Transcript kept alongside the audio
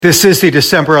This is the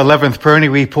December 11th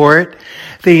Peroni Report.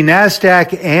 The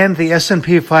Nasdaq and the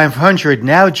S&P 500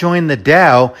 now join the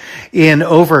Dow in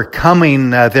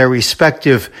overcoming their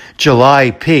respective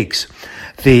July peaks.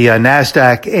 The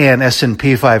Nasdaq and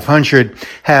S&P 500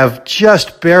 have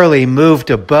just barely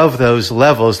moved above those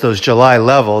levels, those July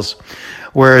levels,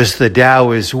 whereas the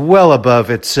Dow is well above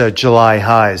its July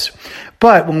highs.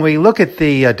 But when we look at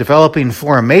the developing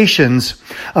formations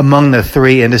among the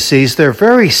three indices, they're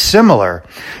very similar.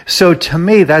 So to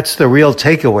me, that's the real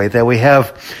takeaway, that we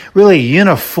have really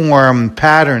uniform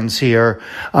patterns here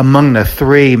among the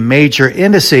three major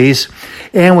indices,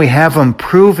 and we have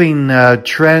improving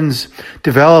trends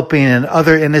developing in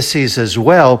other indices as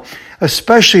well,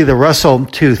 especially the Russell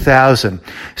 2000.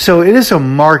 So it is a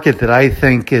market that I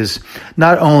think is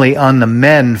not only on the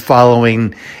mend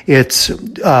following its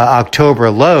October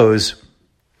lows,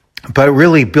 but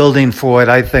really building for what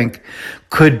I think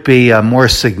could be a more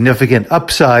significant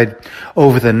upside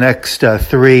over the next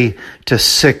 3 to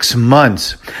 6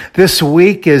 months. This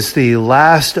week is the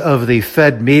last of the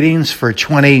Fed meetings for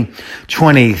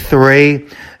 2023.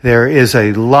 There is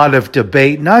a lot of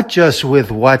debate, not just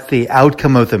with what the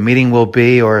outcome of the meeting will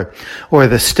be or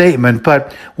the statement,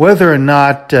 but whether or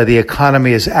not the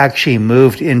economy has actually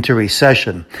moved into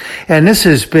recession. And this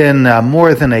has been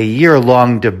more than a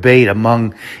year-long debate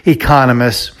among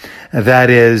economists. That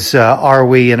is, are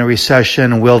we in a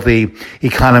recession? Will the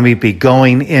economy be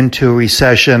going into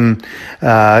recession?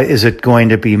 Is it going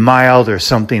to be mild or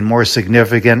something more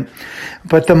significant?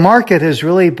 But the market has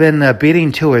really been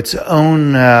beating to its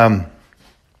own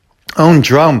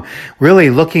drum, really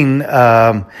looking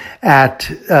at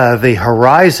the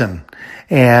horizon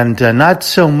and not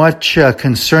so much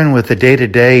concerned with the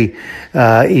day-to-day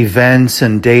events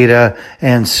and data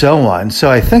and so on. So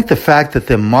I think the fact that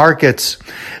the market's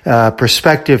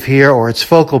perspective here, or its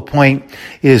focal point,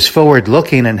 is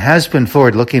forward-looking and has been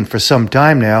forward-looking for some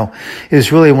time now,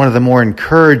 is really one of the more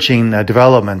encouraging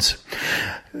developments.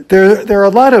 There are a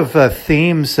lot of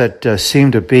themes that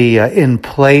seem to be in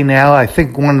play now. I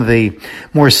think one of the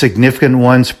more significant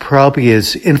ones probably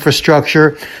is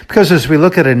infrastructure, because as we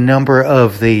look at a number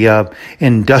of the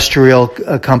industrial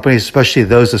companies, especially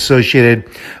those associated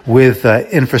with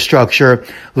infrastructure,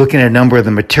 looking at a number of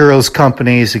the materials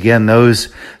companies, again,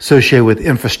 those associated with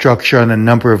infrastructure on a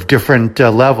number of different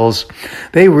levels,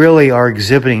 they really are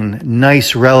exhibiting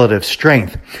nice relative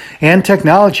strength. And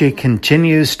technology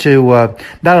continues to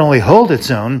not only hold its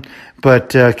own,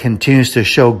 but continues to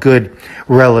show good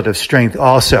relative strength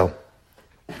also.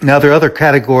 Now, there are other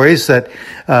categories that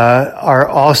are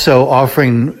also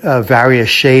offering various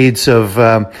shades of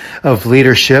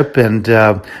leadership and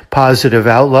positive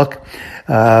outlook.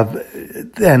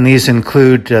 And these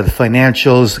include the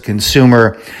financials, the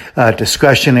consumer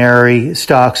discretionary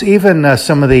stocks, even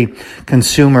some of the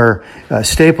consumer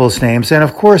staples names. And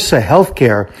of course,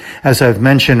 healthcare, as I've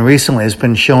mentioned recently, has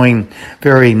been showing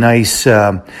very nice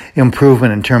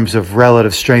improvement in terms of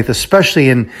relative strength, especially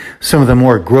in some of the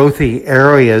more growthy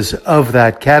areas of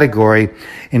that category,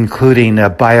 including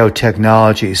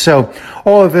biotechnology. So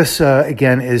all of this,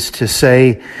 again, is to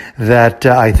say that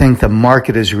I think the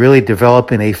market is really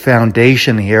developing a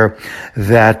foundation here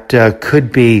that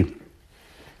could be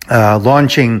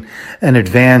launching an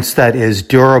advance that is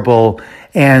durable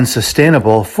and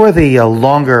sustainable for the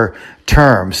longer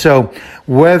term. So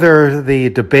whether the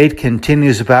debate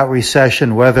continues about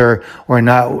recession, whether or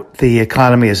not the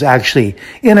economy is actually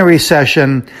in a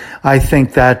recession, I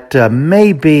think that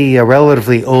may be a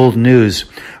relatively old news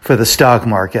for the stock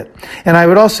market. And I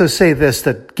would also say this,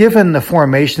 that given the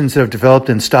formations that have developed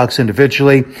in stocks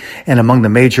individually and among the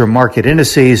major market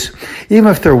indices,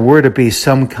 even if there were to be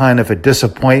some kind of a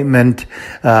disappointment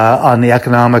on the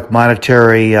economic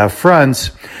monetary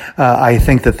fronts, I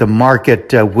think that the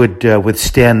market would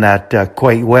withstand that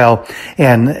quite well,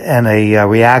 and a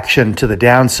reaction to the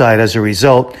downside as a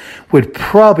result would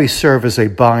probably serve as a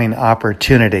buying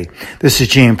opportunity. This is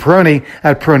Gene Peroni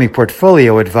at Peroni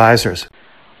Portfolio Advisors.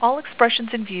 All expressions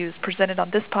and views presented on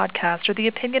this podcast are the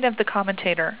opinion of the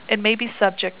commentator and may be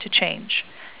subject to change.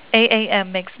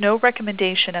 AAM makes no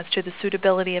recommendation as to the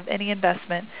suitability of any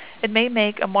investment. It may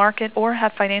make a market or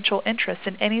have financial interest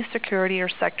in any security or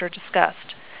sector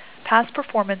discussed. Past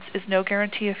performance is no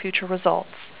guarantee of future results.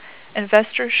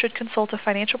 Investors should consult a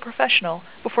financial professional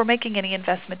before making any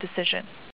investment decision.